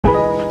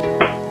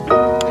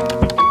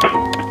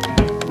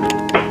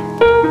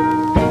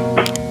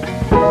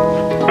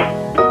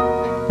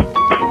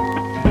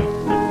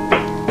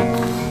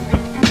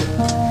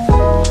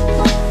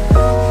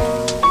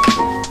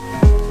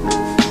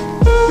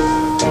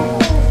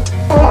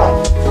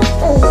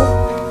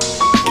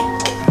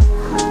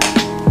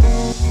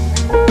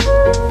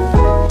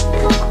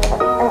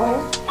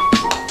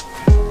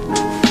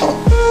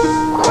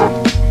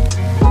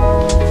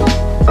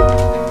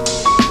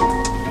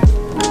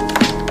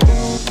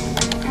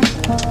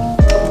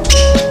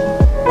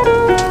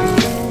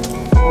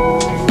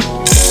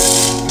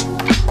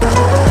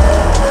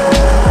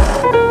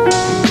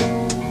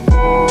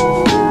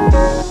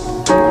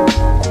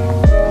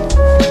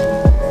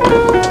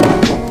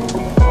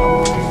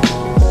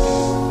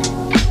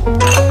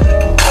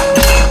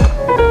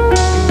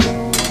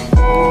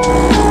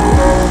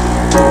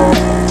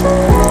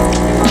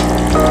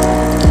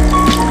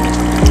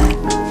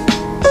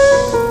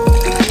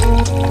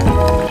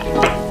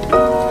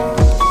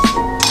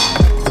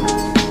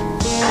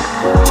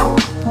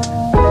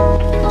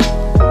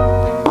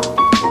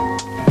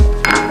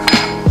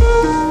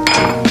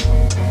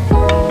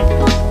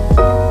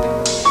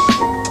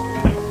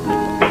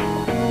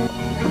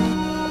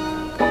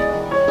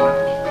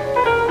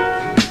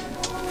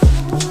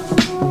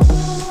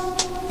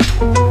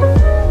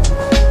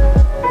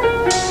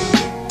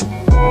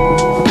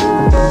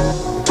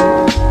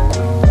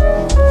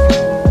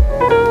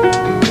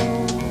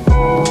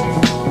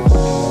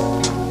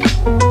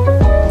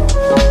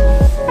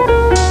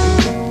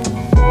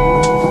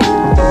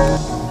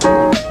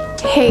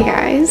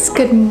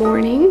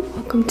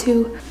welcome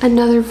to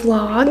another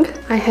vlog.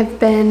 I have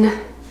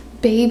been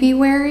baby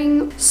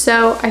wearing,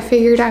 so I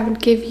figured I would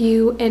give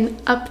you an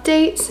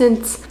update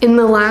since in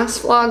the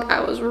last vlog I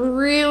was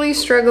really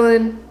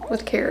struggling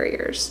with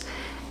carriers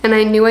and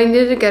I knew I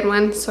needed a good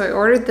one, so I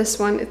ordered this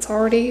one. It's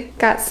already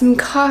got some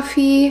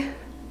coffee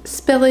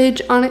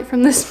spillage on it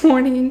from this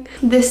morning.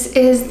 This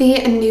is the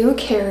new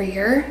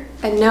carrier,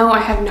 and no, I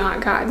have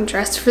not gotten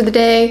dressed for the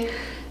day.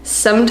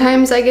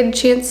 Sometimes I get a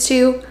chance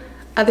to,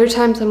 other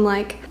times I'm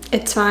like,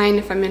 it's fine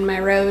if I'm in my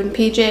robe and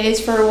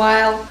PJs for a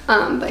while.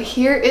 But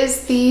here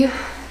is the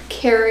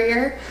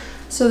carrier.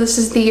 So this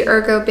is the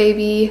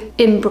ergobaby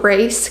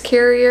Embrace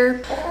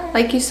carrier.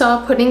 Like you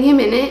saw, putting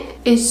him in it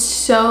is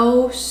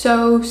so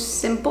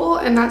simple,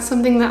 and that's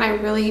something that I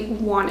really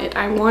wanted.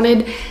 I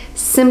wanted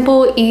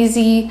simple,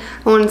 easy.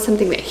 I wanted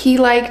something that he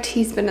liked.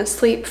 He's been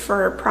asleep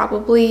for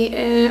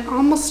probably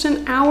almost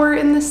an hour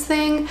in this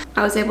thing.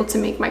 I was able to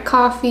make my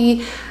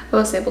coffee. I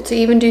was able to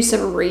even do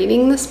some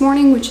reading this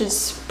morning, which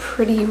is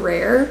pretty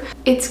rare.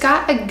 It's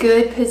got a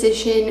good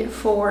position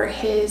for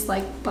his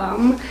like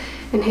bum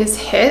and his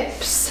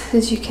hips,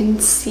 as you can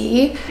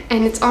see.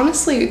 And it's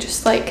honestly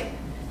just like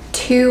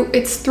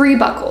it's three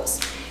buckles.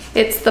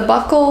 It's the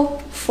buckle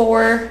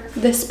for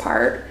this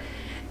part,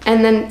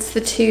 and then it's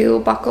the two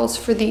buckles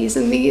for these,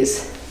 and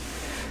these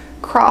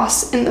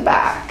cross in the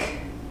back.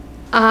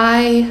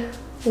 I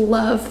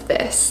love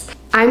this.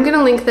 I'm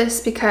gonna link this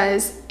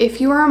because if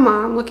you are a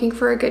mom looking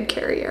for a good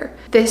carrier,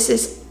 this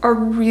is a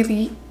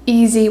really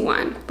easy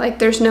one. Like,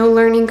 there's no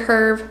learning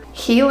curve.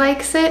 He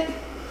likes it.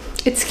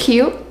 It's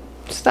cute,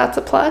 so that's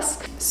a plus.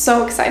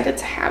 So excited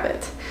to have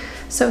it.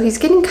 So he's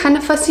getting kind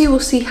of fussy. We'll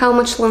see how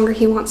much longer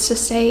he wants to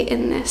stay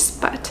in this,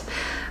 but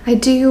I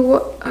do,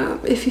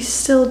 if he's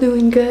still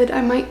doing good,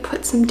 I might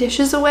put some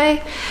dishes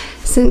away,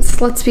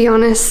 since, let's be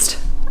honest,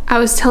 I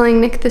was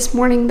telling Nick this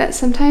morning that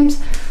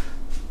sometimes,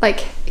 like,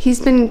 he's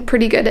been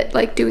pretty good at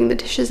like doing the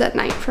dishes at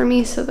night for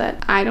me so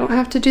that I don't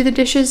have to do the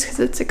dishes, because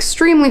it's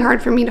extremely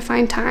hard for me to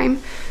find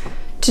time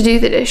to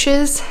do the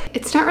dishes.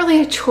 It's not really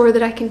a chore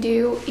that I can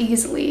do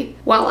easily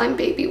while I'm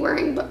baby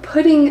wearing, but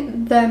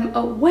putting them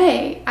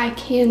away I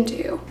can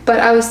do.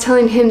 But I was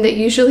telling him that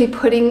usually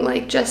putting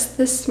like just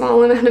this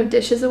small amount of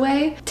dishes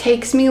away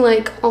takes me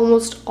like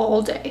almost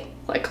all day.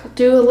 Like, I'll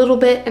do a little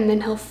bit and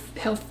then he'll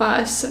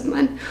fuss, and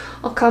then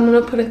I'll come and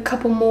I'll put a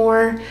couple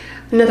more.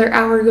 Another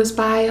hour goes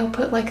by, I'll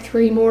put like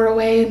 3 more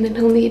away, and then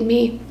he'll need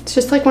me. It's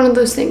just like one of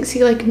those things.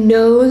 He like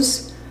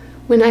knows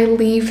when I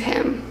leave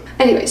him.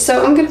 Anyway,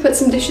 so I'm gonna put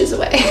some dishes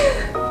away.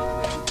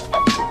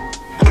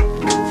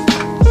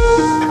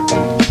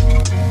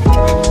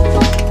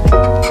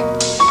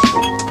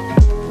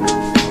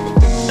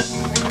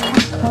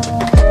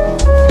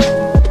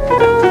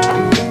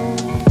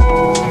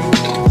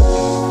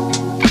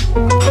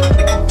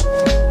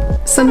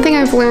 Something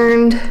I've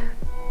learned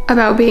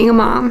about being a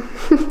mom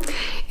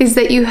is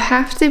that you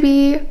have to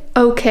be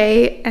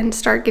okay and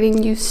start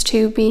getting used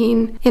to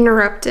being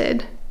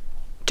interrupted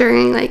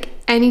during like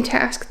any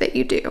task that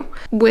you do,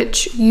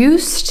 which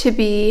used to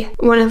be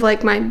one of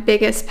like my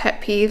biggest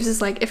pet peeves. Is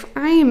like, if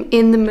I am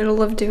in the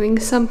middle of doing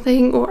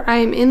something or I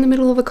am in the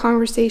middle of a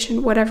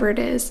conversation, whatever it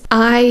is,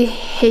 I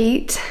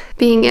hate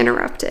being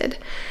interrupted.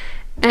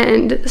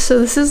 And so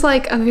this is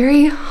like a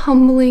very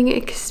humbling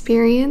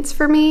experience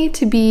for me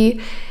to be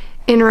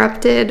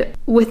interrupted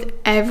with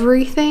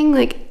everything,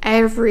 like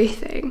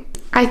everything.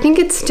 I think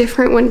it's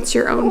different when it's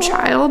your own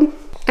child.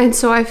 And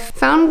so I've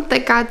found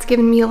that God's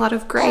given me a lot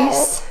of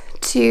grace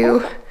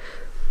to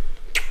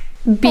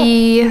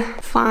be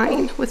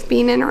fine with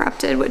being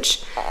interrupted,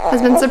 which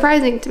has been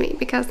surprising to me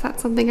because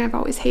that's something I've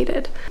always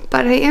hated.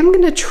 But I am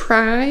gonna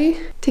try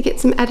to get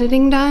some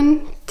editing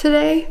done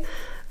today.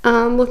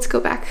 Let's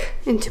go back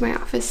into my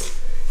office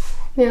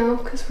now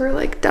because we're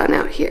like done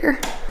out here.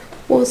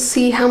 We'll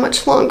see how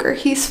much longer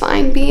he's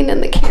fine being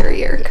in the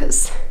carrier,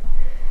 because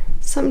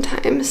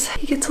sometimes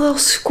he gets a little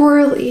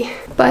squirrely.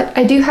 But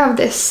I do have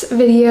this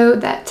video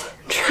that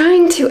I'm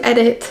trying to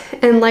edit,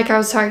 and like I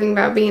was talking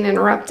about being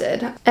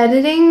interrupted,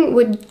 editing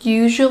would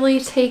usually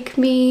take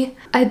me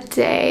a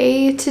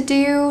day to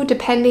do,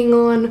 depending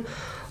on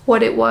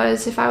what it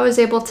was. If I was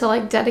able to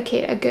like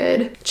dedicate a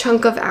good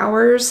chunk of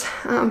hours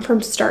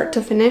from start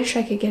to finish,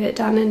 I could get it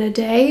done in a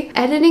day.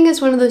 Editing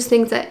is one of those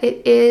things that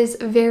it is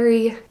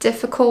very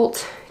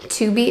difficult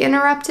to be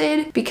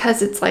interrupted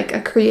because it's like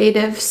a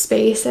creative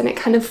space and it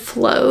kind of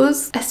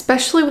flows.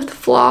 Especially with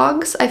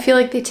vlogs, I feel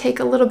like they take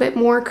a little bit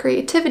more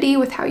creativity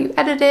with how you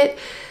edit it,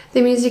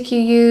 the music you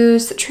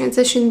use, the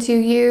transitions you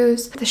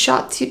use, the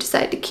shots you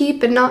decide to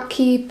keep and not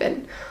keep,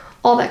 and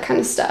all that kind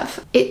of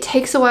stuff. It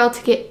takes a while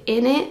to get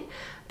in it,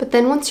 but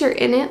then once you're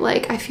in it,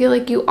 like, I feel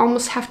like you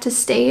almost have to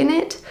stay in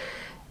it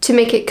to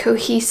make it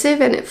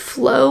cohesive and it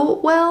flow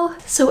well.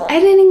 So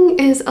editing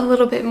is a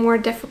little bit more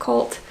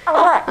difficult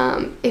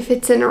if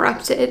it's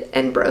interrupted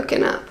and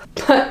broken up.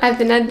 But I've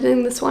been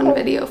editing this one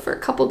video for a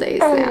couple days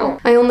now.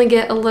 I only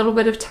get a little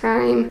bit of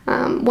time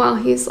while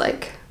he's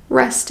like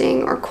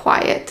resting or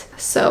quiet.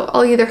 So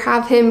I'll either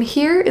have him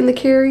here in the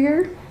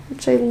carrier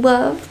which I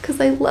love because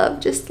I love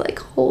just like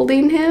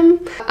holding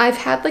him. I've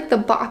had like the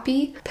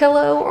boppy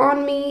pillow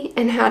on me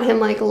and had him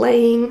like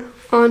laying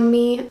on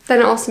me. Then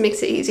it also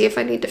makes it easy if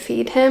I need to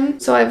feed him.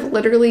 So I've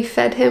literally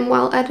fed him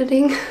while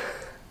editing.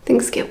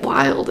 Things get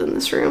wild in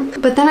this room.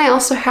 But then I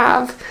also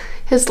have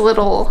his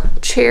little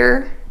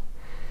chair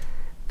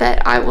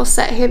that I will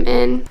set him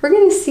in. We're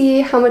gonna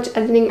see how much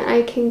editing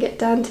I can get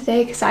done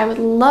today because I would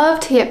love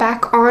to get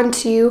back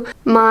onto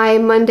my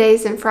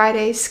Mondays and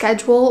Fridays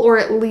schedule, or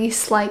at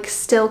least like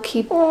still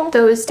keep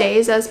those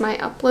days as my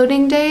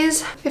uploading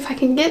days. If I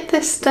can get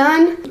this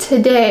done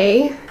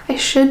today, I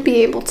should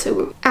be able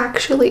to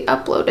actually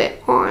upload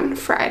it on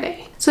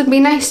Friday. So it'd be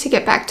nice to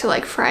get back to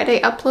like Friday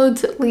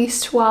uploads at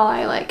least while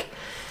I like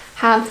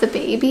have the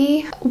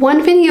baby.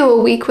 1 video a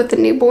week with the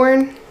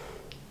newborn,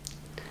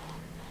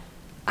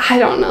 I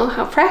don't know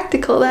how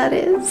practical that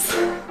is.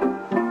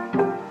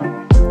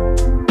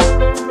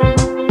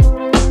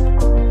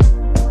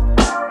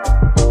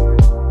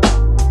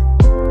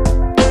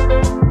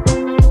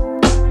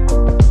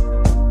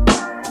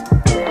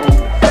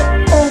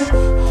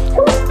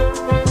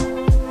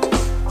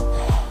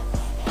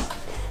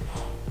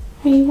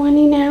 Are you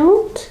wanting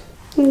out?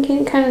 I'm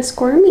getting kind of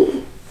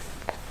squirmy.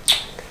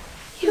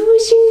 Yo,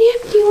 what's your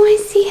nap? Do you want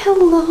to say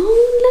hello?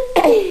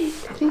 Look at it.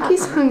 I think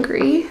he's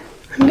hungry.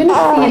 I'm gonna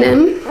feed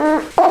him,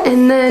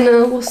 and then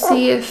we'll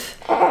see if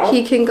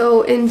he can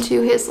go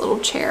into his little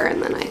chair,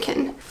 and then I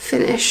can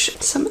finish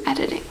some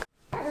editing.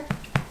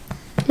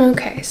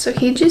 Okay, so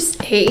he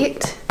just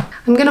ate.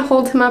 I'm gonna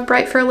hold him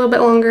upright for a little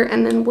bit longer,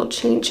 and then we'll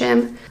change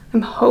him.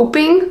 I'm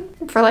hoping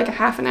for like a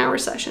half-an-hour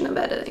session of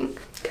editing,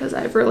 because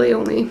I've really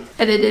only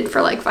edited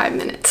for like 5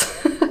 minutes.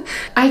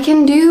 I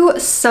can do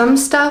some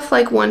stuff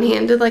like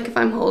one-handed, like if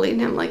I'm holding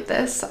him like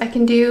this. I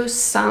can do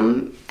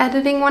some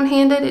editing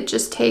one-handed. It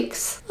just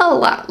takes a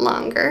lot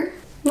longer.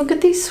 Look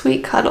at these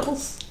sweet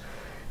cuddles.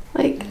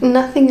 Like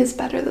nothing is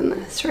better than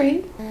this,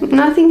 right?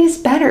 Nothing is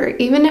better.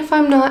 Even if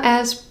I'm not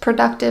as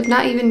productive,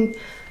 not even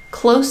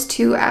close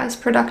to as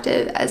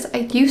productive as I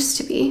used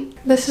to be,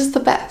 this is the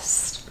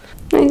best.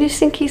 I just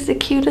think he's the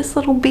cutest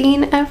little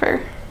bean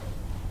ever.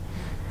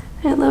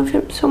 I love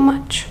him so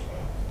much.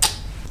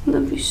 I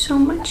love you so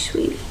much,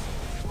 sweetie.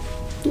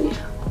 Yeah.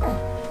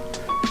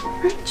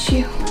 Aren't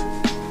you?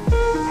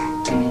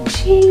 Gonna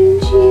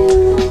change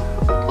you.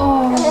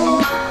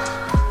 Oh.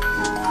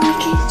 I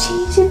can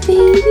change a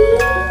baby.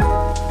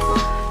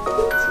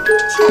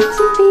 Can change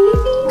a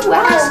baby.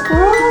 Wow,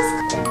 squirrels.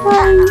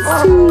 Hi,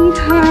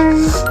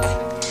 sweetheart.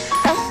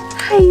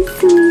 Hi,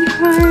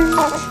 sweetheart.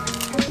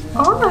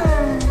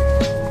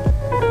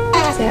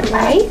 Is that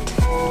right?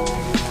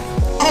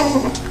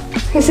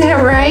 Is that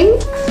right?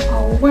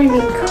 Oh, we're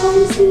being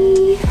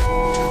cozy.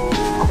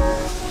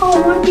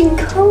 Oh, we're being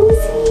cozy.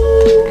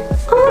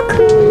 Oh,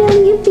 clean out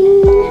your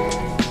bean.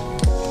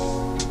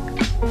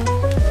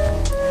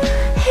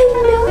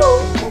 Hello.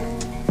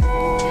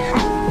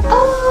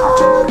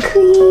 Oh,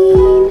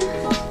 clean.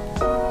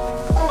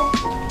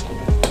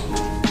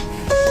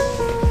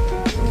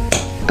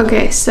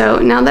 Okay, so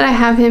now that I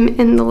have him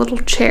in the little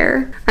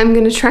chair, I'm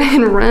gonna try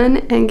and run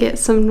and get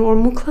some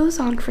normal clothes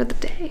on for the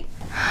day.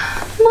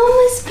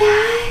 Mama's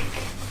back.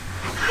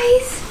 Hi,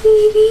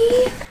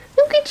 sweetie.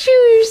 Look at you,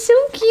 you're so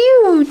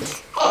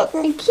cute.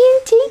 I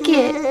can't take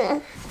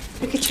it.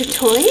 Look at your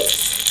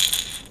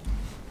toys.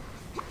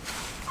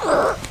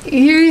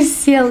 You're a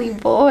silly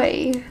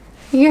boy.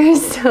 You're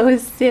so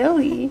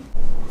silly.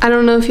 I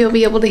don't know if you'll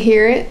be able to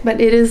hear it, but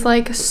it is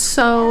like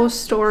so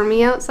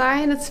stormy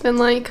outside. It's been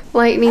like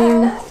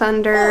lightning,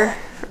 thunder,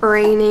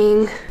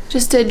 raining.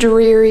 Just a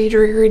dreary,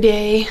 dreary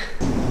day.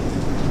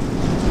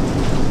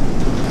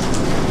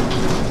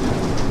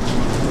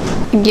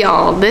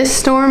 Y'all, this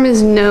storm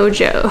is no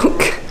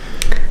joke.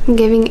 I'm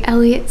giving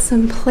Elliot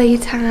some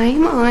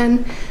playtime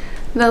on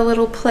the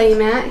little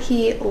playmat.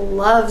 He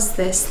loves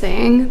this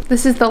thing.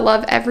 This is the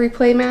Lovevery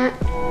playmat.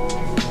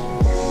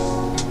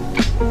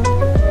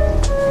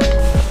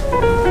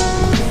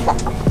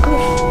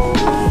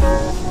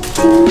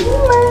 Do you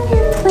love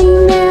your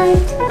playmat?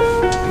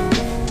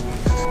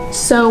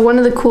 So one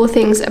of the cool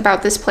things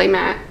about this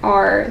playmat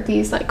are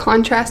these like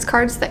contrast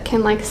cards that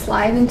can like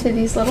slide into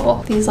these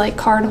like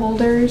card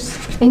holders,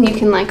 and you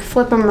can like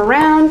flip them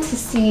around to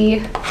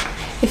see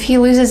if he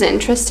loses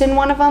interest in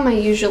one of them. I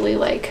usually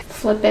like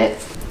flip it,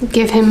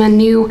 give him a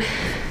new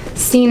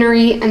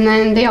scenery, and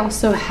then they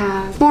also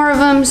have more of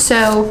them,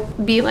 so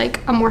be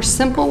like a more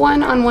simple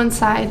one on one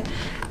side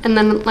and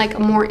then like a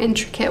more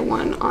intricate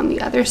one on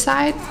the other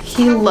side.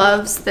 He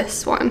loves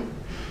this one.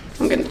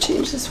 I'm gonna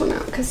change this one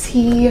out because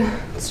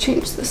let's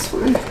change this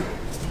one.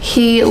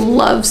 He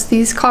loves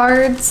these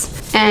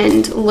cards,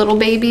 and little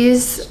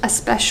babies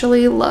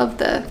especially love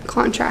the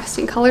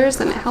contrasting colors,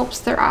 and it helps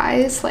their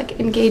eyes like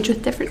engage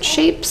with different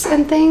shapes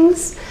and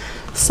things.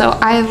 So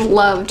I've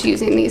loved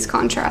using these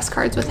contrast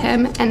cards with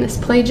him, and this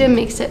play gym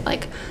makes it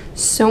like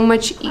so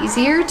much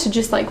easier to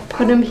just like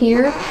put him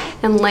here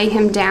and lay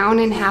him down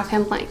and have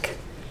him like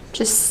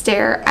just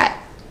stare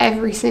at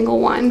every single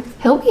one.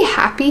 He'll be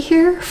happy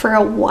here for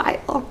a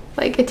while.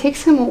 Like it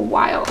takes him a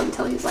while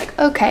until he's like,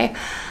 okay,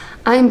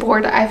 I'm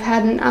bored, I've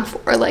had enough,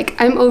 or like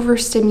I'm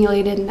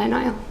overstimulated, and then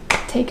I'll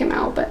take him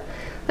out. But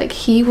like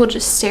he will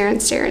just stare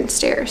and stare and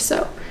stare.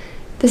 So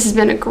this has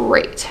been a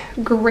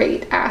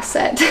great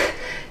asset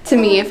to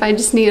me if I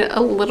just need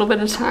a little bit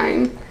of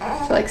time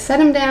to like set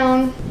him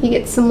down. He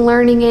gets some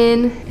learning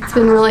in. It's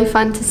been really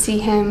fun to see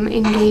him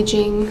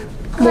engaging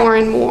more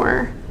and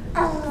more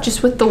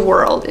just with the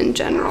world in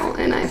general,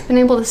 and I've been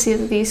able to see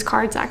that these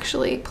cards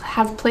actually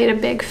have played a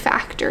big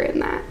factor in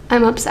that.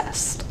 I'm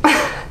obsessed.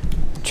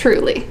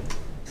 Truly.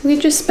 We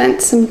just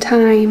spent some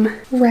time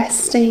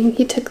resting.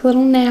 He took a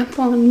little nap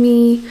on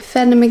me,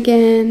 fed him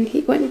again,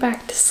 he went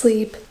back to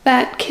sleep.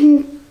 That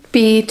can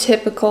be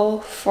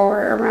typical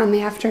for around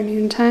the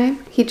afternoon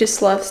time. He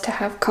just loves to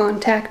have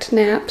contact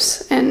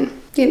naps, and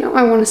you know,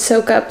 I want to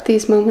soak up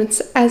these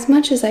moments as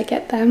much as I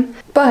get them.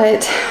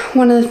 But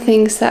one of the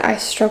things that I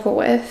struggle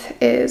with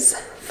is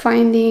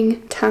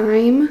finding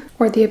time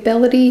or the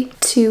ability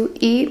to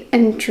eat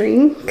and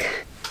drink.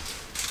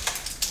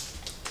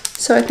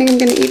 So I think I'm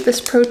gonna eat this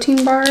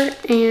protein bar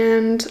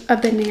and a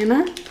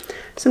banana.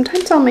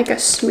 Sometimes I'll make a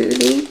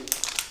smoothie.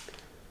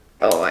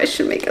 Oh, I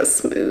should make a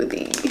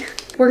smoothie.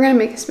 We're gonna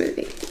make a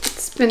smoothie.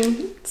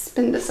 It's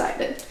been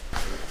decided.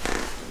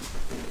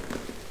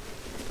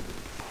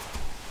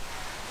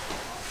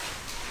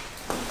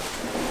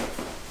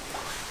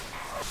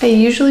 I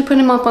usually put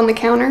him up on the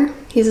counter.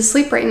 He's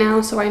asleep right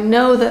now, so I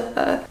know that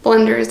the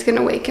blender is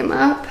gonna wake him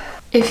up.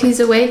 If he's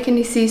awake and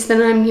he sees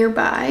that I'm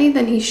nearby,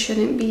 then he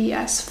shouldn't be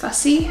as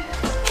fussy.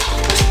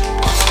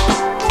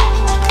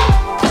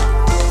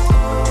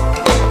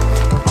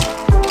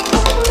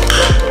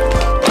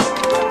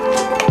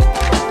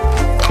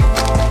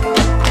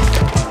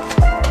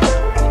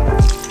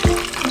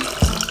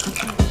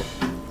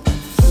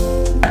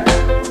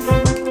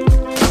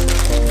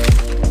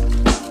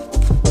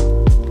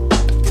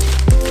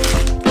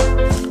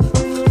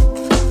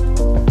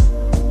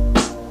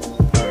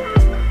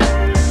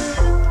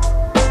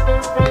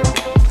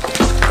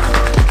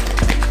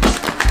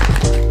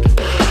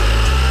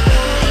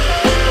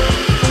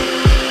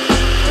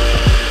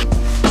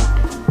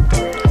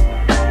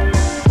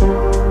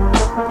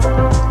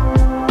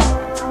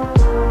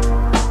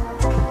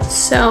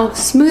 So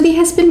smoothie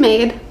has been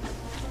made.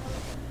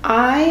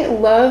 I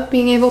love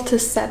being able to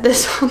set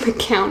this on the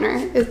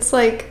counter. It's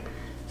like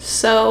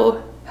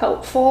so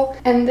helpful.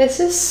 And this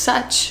is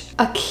such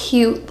a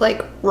cute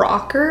like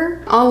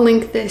rocker. I'll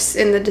link this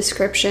in the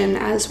description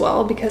as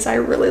well because I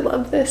really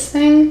love this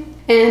thing.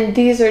 And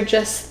these are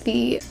just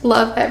the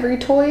Lovevery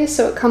toys.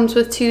 So it comes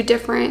with 2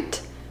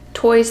 different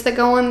toys that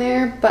go on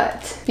there,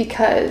 but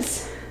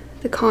because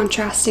the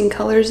contrasting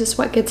colors is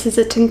what gets his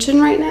attention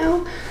right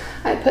now,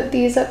 I put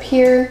these up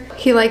here.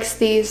 He likes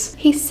these.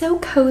 He's so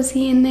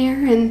cozy in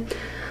there, and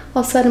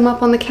I'll set him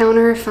up on the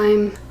counter if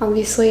I'm,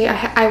 obviously,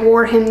 I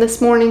wore him this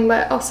morning,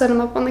 but I'll set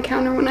him up on the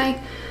counter when I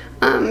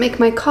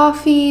make my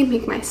coffee,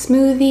 make my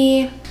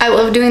smoothie. I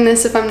love doing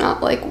this if I'm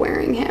not like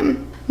wearing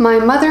him. My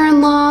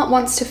mother-in-law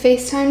wants to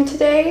FaceTime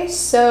today,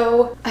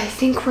 so I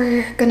think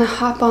we're gonna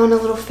hop on a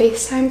little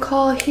FaceTime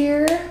call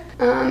here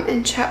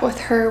and chat with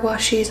her while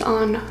she's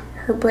on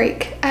her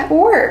break at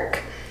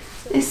work.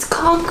 Let's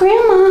call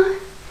Grandma.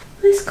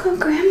 Let's call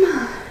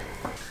Grandma.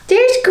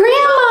 There's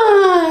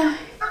Grandma!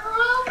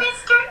 Hello,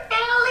 Mr.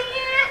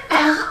 Elliot.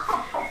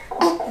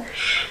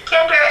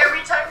 Kendra, every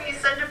time you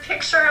send a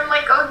picture, I'm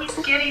like, oh,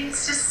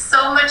 he's just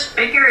so much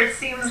bigger. It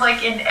seems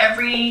like in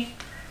every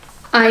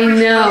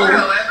know.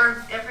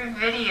 Photo, every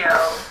video.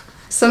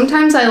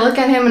 Sometimes I look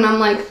at him and I'm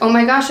like, oh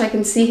my gosh, I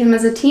can see him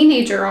as a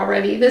teenager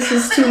already. This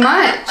is too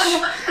much.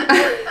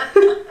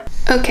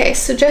 Okay,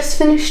 so just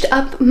finished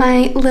up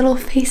my little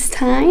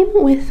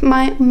FaceTime with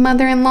my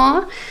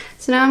mother-in-law.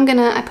 So now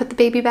I put the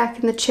baby back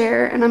in the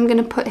chair and I'm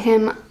gonna put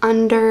him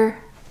under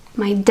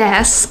my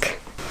desk.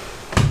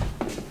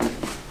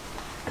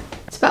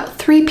 It's about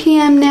 3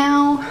 p.m.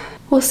 now.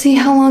 We'll see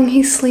how long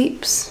he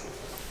sleeps.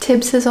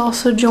 Tibbs has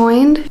also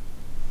joined.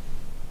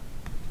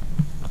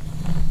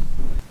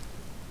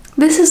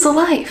 This is the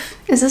life.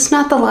 Is this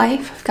not the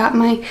life? I've got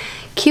my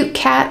cute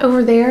cat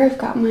over there. I've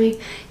got my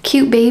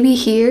cute baby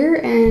here,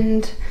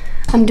 and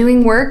I'm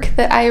doing work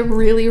that I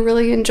really,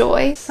 really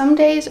enjoy. Some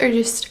days are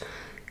just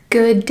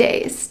good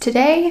days.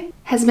 Today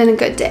has been a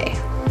good day.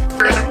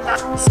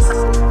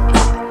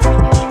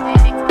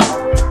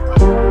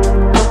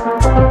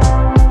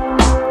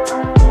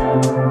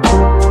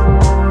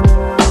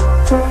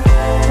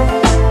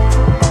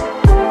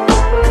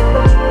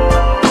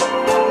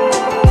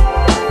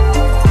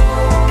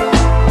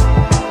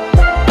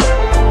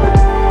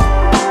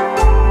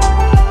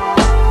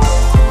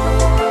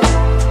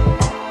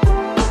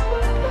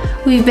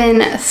 We've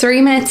been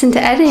 3 minutes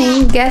into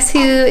editing. Guess who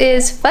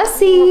is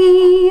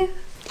fussy?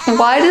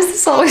 Why does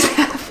this always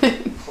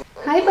happen?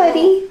 Hi,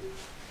 buddy.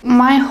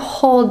 My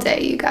whole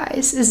day, you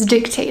guys, is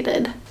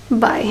dictated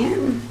by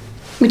him,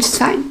 which is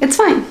fine. It's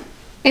fine.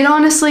 It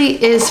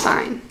honestly is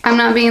fine. I'm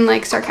not being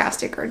like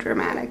sarcastic or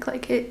dramatic.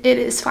 Like it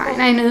is fine.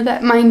 I know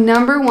that my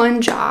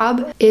 #1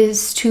 job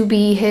is to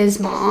be his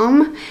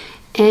mom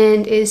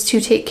and is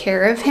to take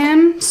care of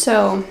him.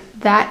 So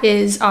that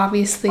is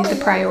obviously the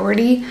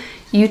priority.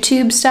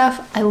 YouTube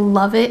stuff, I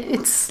love it.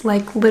 It's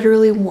like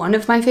literally one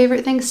of my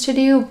favorite things to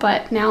do,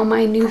 but now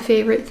my new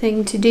favorite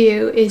thing to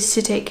do is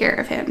to take care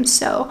of him.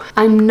 So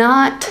I'm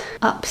not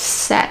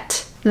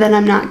upset that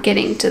I'm not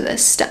getting to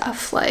this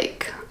stuff.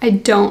 Like, I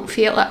don't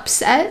feel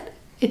upset.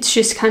 It's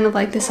just kind of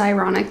like this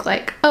ironic,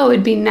 like, oh,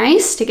 it'd be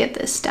nice to get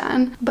this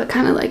done, but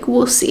kind of like,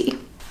 we'll see.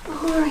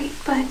 All right,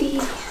 buddy.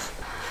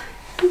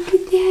 Look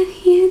at that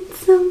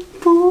handsome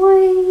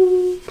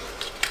boy.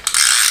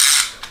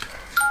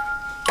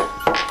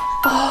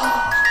 Oh.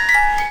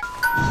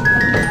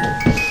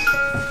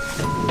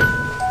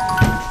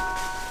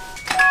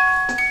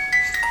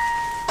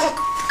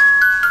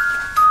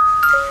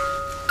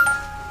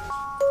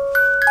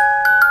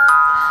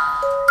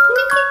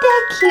 Look at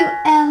that cute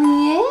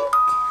Elliot.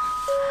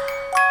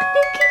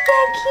 Look at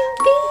that cute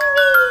baby.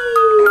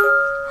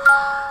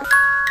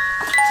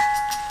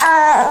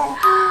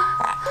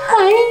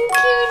 Hi,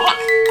 cutie.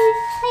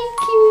 Hi,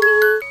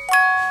 cutie.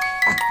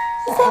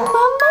 Is that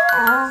mama?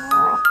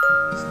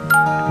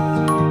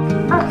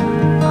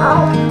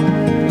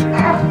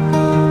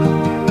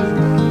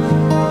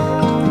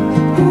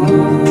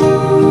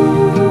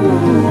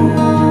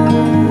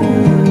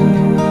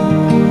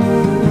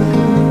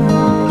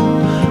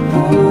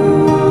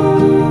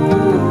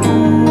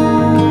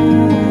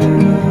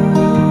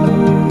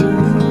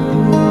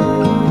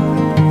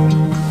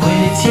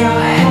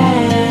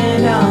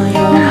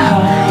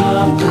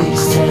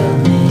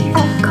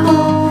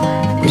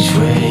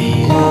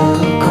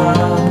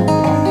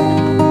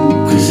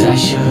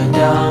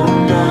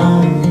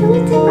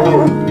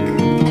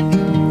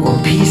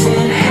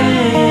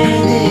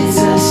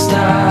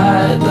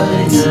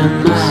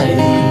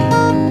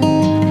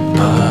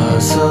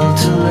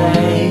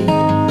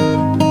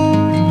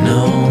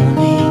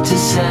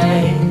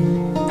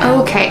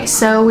 Okay,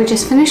 so we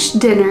just finished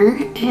dinner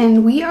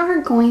and we are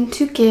going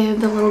to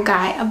give the little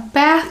guy a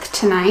bath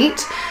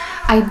tonight.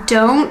 I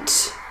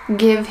don't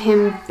give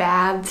him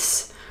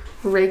baths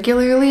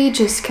regularly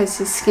just because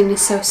his skin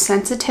is so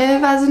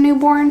sensitive as a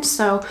newborn,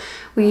 so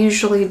we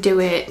usually do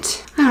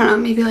it, I don't know,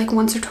 maybe like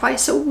once or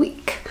twice a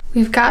week.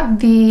 We've got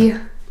the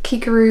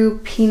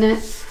Kikaroo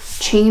peanut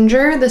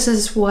changer. This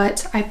is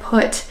what I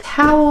put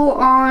towel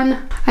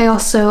on. I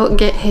also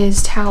get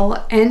his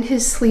towel and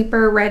his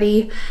sleeper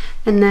ready,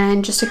 and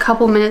then just a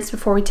couple minutes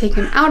before we take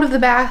him out of the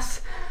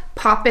bath,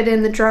 pop it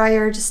in the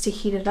dryer just to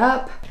heat it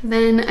up.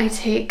 Then I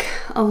take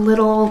a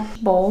little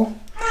bowl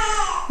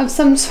of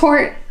some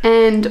sort,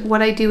 and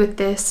what I do with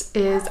this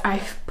is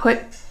I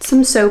put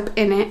some soap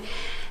in it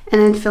and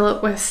then fill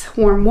it with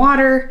warm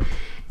water,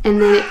 and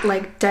then it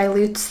like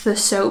dilutes the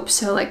soap,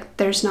 so like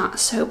there's not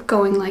soap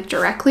going like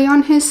directly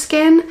on his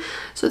skin,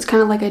 so it's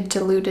kind of like a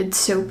diluted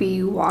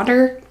soapy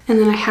water. And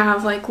then I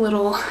have like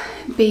little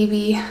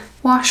baby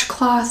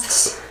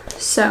washcloths,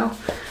 so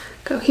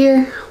go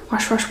here,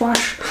 wash, wash,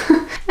 wash.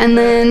 And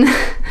then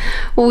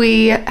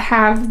we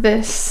have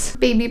this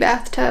baby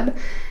bathtub,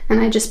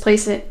 and I just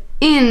place it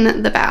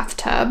in the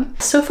bathtub.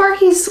 So far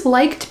he's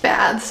liked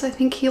baths. I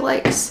think he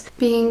likes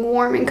being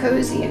warm and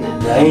cozy in it.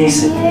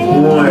 Nice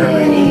and warm.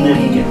 I need to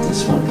get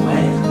this one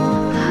wet.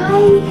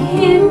 Hi,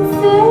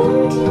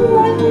 handsome. Do you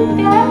love your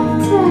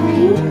bath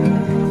time?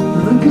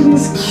 Look at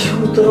his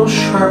cute little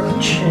sharp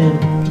chin.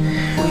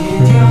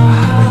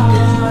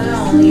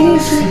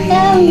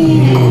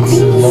 It's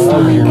a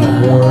lovely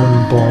warm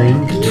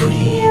blanket.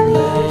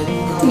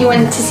 You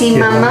wanted to see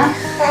Mama?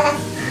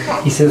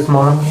 He says,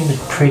 Mom, you're the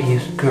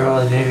prettiest girl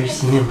I've ever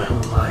seen in my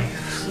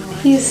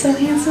life. He's so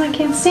handsome I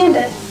can't stand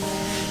it.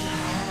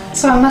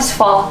 So I must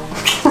fall.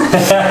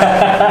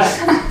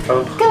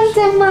 Come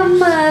to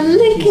Mama.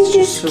 Look at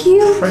this so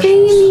cute precious.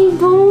 baby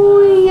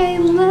boy. I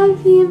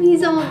love him.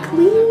 He's all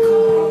clean.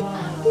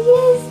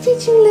 Yes,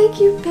 did you like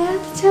your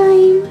bath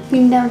time?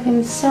 You love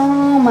him so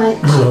much.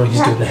 Oh,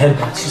 he's doing the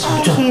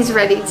headbutts. He's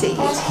ready to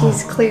eat.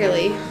 He's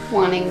clearly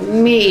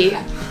wanting me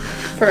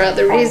for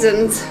other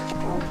reasons.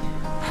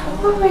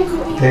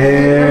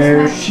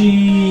 There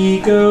she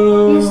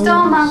goes. You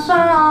stole my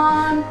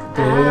phone.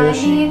 There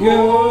she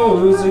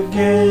goes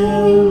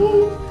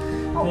again.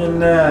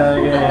 And I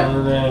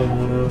got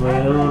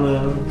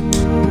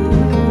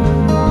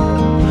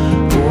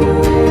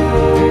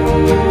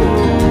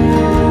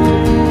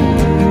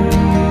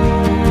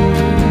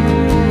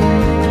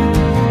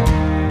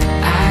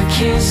I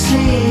can't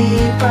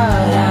sleep,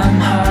 but I